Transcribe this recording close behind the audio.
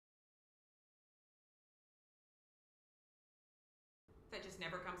That just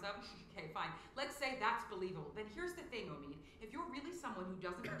never comes up? Okay, fine. Let's say that's believable. Then here's the thing, Omid. If you're really someone who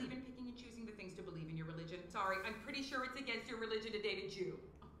doesn't believe in picking and choosing the things to believe in your religion, sorry, I'm pretty sure it's against your religion to date a Jew.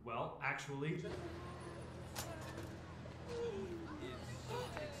 Well, actually...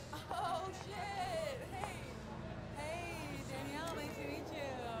 Oh, shit! Hey! Hey, Danielle, nice to meet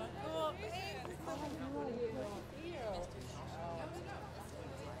you. Oh, thanks. Oh, how are you?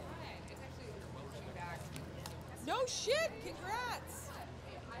 No shit! Congrats!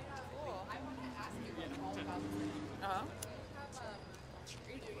 Cool. I want to ask you all about this.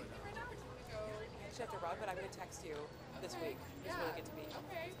 Are you doing anything right now? Do you want to go? I actually have to run, but I'm going to text you this week. It's really good to meet you.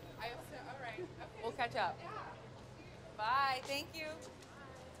 Okay. All right. Okay. We'll catch up. Yeah. Bye. Thank you.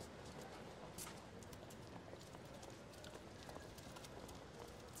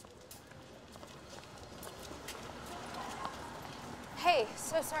 Hey,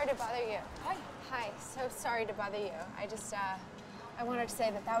 so sorry to bother you. Hi. Hi, so sorry to bother you. I just, I wanted to say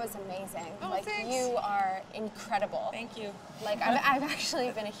that was amazing. Oh, like, thanks. you are incredible. Thank you. Like, I've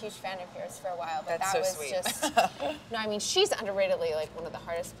actually been a huge fan of yours for a while, but That's that so was sweet. just, no, I mean, she's underratedly, like, one of the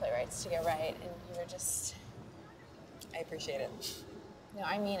hardest playwrights to get right, and you were just... I appreciate it. No,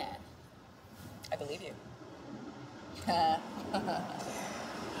 I mean it. I believe you.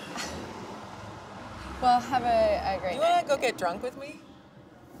 Well, have a great You night. want to go get drunk with me?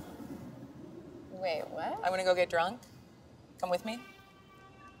 Wait, what? I want to go get drunk. Come with me.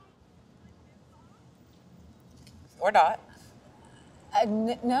 Or not.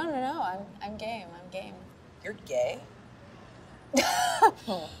 No. I'm game. I'm game. You're gay?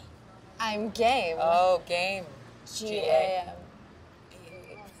 I'm game. Oh, game. G-A-M.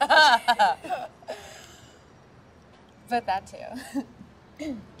 But that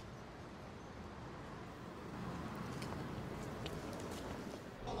too.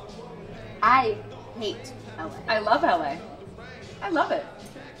 I hate LA. I love LA. I love it.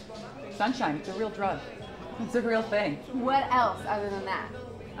 Sunshine, it's a real drug. It's a real thing. What else other than that?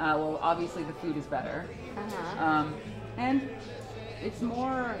 Well, obviously the food is better. Uh-huh. And it's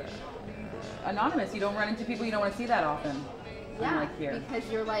more anonymous. You don't run into people you don't want to see that often. Yeah, Unlike here. because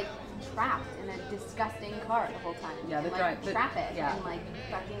you're like trapped in a disgusting car the whole time. Yeah, the and, like, traffic yeah. and like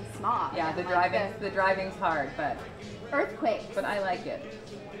fucking smog. Yeah, and, the like, driving the driving's hard, but earthquakes. I like it.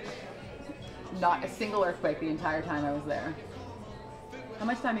 Not a single earthquake the entire time I was there. How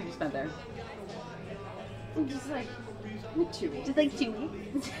much time have you spent there? Just like 2 weeks. Just like 2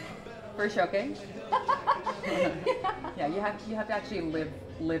 weeks. For a showcase? Yeah, you have to actually live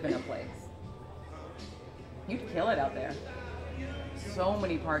in a place. You'd kill it out there. So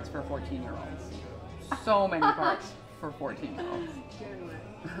many parts for 14-year-olds. So many parts for 14-year-olds.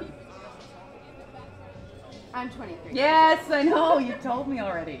 I'm 23. Yes, I know. You told me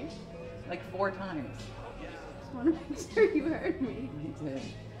already. Like 4 times. Just want to make sure you heard me. You did.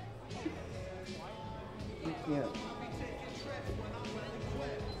 You're cute.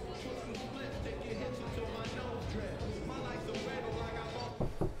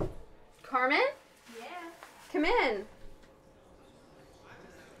 Carmen? Yeah. Come in.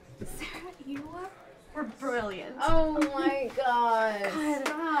 Sarah, you were brilliant. Oh my god.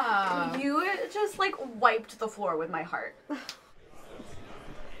 Stop. You just like wiped the floor with my heart.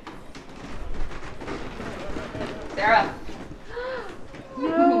 Sarah.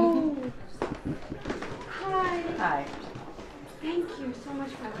 No. Hi. Hi. Thank you so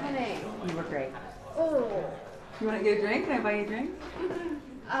much for coming. You were great. Oh. You want to get a drink? Can I buy you a drink?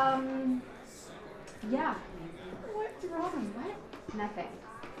 Yeah. What's wrong? What? Nothing.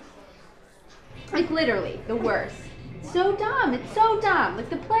 Like literally, the worst. So dumb. It's so dumb. Like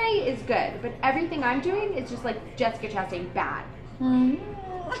the play is good, but everything I'm doing is just like Jessica Chastain bad. I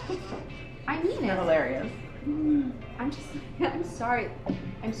mean You're it. hilarious. I'm sorry.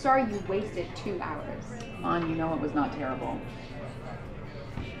 I'm sorry you wasted 2 hours. On, you know it was not terrible.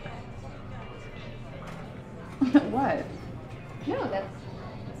 What? No, that's...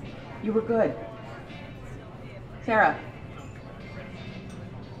 You were good. Sarah.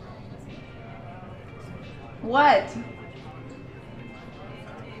 What?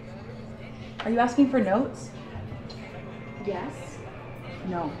 Are you asking for notes? Yes.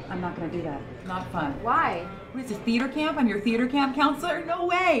 No, I'm not gonna do that. Not fun. Why? What is this, theater camp? I'm your theater camp counselor? No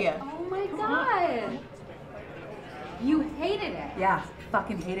way! Oh my god. You hated it. Yeah,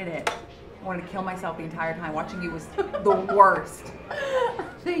 fucking hated it. I wanted to kill myself the entire time. Watching you was the worst.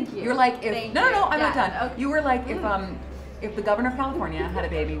 Thank you. You're like, if Thank no, you. I'm not Yeah, done. okay. You were like, if the governor of California had a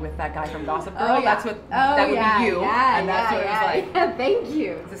baby with that guy from Gossip Girl, Oh, yeah. that's what that would be you, and that's what it was like. Yeah, thank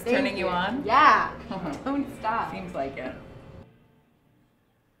you. Is this Thank turning you on? Yeah. Don't stop. Seems like it.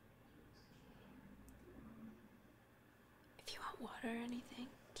 If you want water or anything,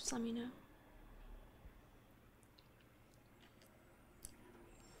 just let me know.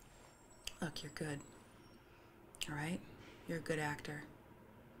 Look, you're good. All right? You're a good actor.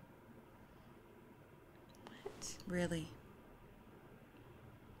 What? Really.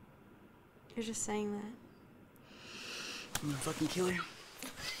 You're just saying that. I'm gonna fucking kill you.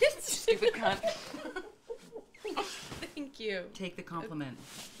 Stupid cunt. Thank you. Take the compliment.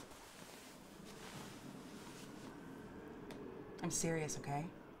 I'm serious, okay?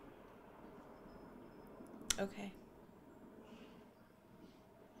 Okay.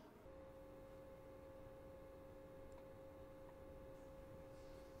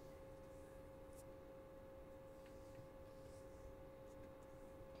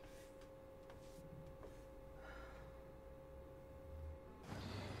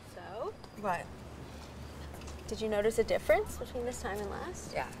 So? What? Did you notice a difference between this time and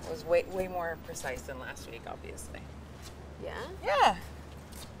last? Yeah, it was way more precise than last week, obviously. Yeah? Yeah.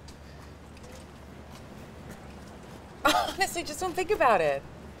 Honestly, just don't think about it.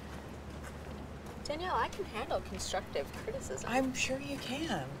 Danielle, I can handle constructive criticism. I'm sure you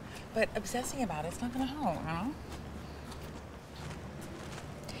can, but obsessing about it's not gonna help, you know?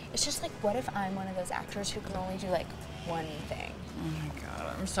 It's just like, what if I'm one of those actors who can only do like one thing? Oh my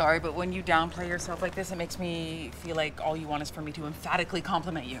God, I'm sorry, but when you downplay yourself like this, it makes me feel like all you want is for me to emphatically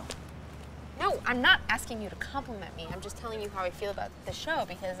compliment you. No, I'm not asking you to compliment me. I'm just telling you how I feel about the show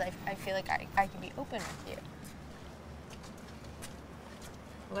because I feel like I can be open with you.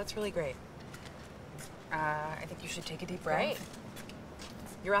 Well, that's really great. I think you should take a deep breath. Right.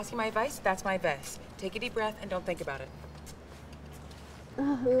 You're asking my advice? That's my advice. Take a deep breath and don't think about it.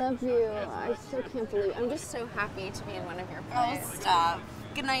 Oh, love you. I still can't believe I'm just so happy to be in one of your plays. Oh, stop.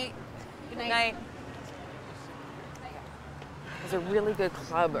 Good night. Good night. Night. There's a really good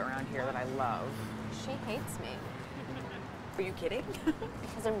club around here that I love. She hates me Are you kidding?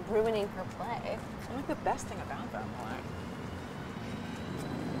 because I'm ruining her play. I like the best thing about that one.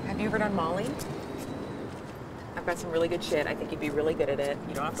 Have you ever done Molly? I've got some really good shit. I think you'd be really good at it.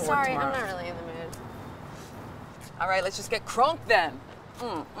 You don't have to work Sorry, tomorrow. I'm not really in the mood. All right, let's just get crunk then.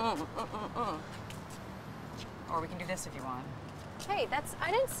 Or we can do this if you want. Hey,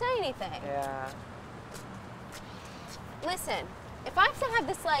 I didn't say anything. Yeah. Listen, if I have to have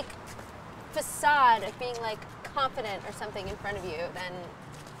this like facade of being like confident or something in front of you, then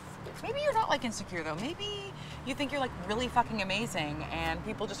Maybe you're not like insecure though. Maybe you think you're like really fucking amazing and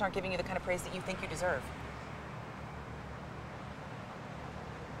people just aren't giving you the kind of praise that you think you deserve.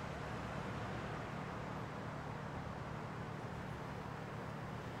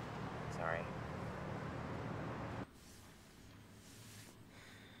 Sorry.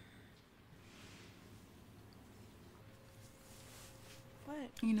 What?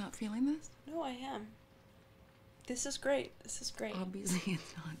 You not feeling this? No, I am. This is great. This is great. Obviously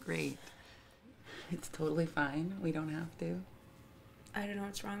it's not great. It's totally fine. We don't have to. I don't know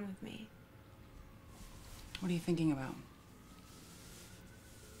what's wrong with me. What are you thinking about?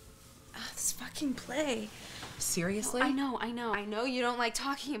 This fucking play. Seriously? I know you don't like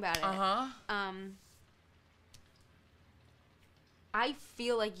talking about it. Uh-huh. I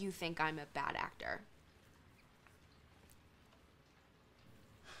feel like you think I'm a bad actor.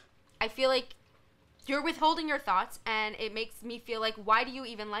 I feel like you're withholding your thoughts, and it makes me feel like, why do you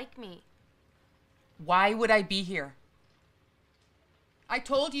even like me? Why would I be here? I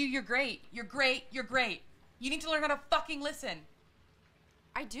told you you're great. You're great. You're great. You need to learn how to fucking listen.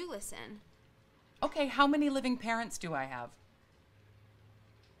 I do listen. Okay, how many living parents do I have?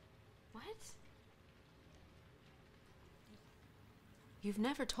 What? You've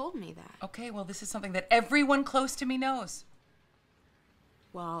never told me that. Okay, well, this is something that everyone close to me knows.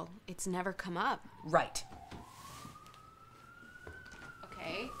 Well, it's never come up. Right.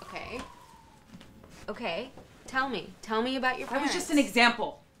 Okay. Tell me about your That parents. was just an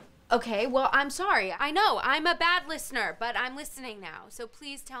example. Okay, well, I'm sorry. I know, I'm a bad listener, but I'm listening now. So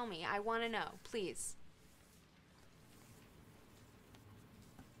please tell me. I want to know. Please.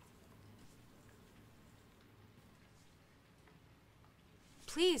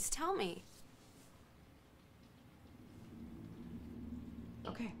 Please tell me.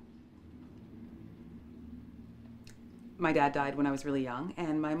 Okay. My dad died when I was really young,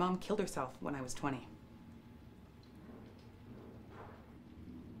 and my mom killed herself when I was 20.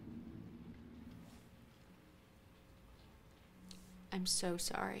 I'm so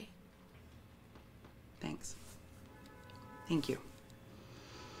sorry. Thanks. Thank you.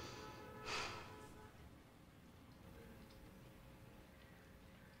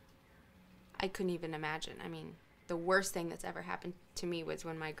 I couldn't even imagine. I mean, the worst thing that's ever happened to me was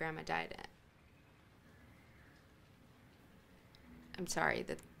when my grandma died. I'm sorry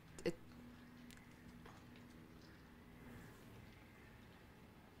that it.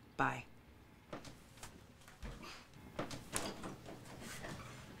 Bye.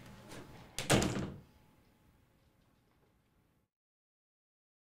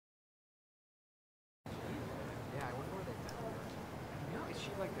 Yeah, I wonder where they met her. No, is she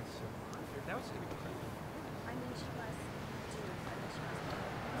like a survivor? That was gonna be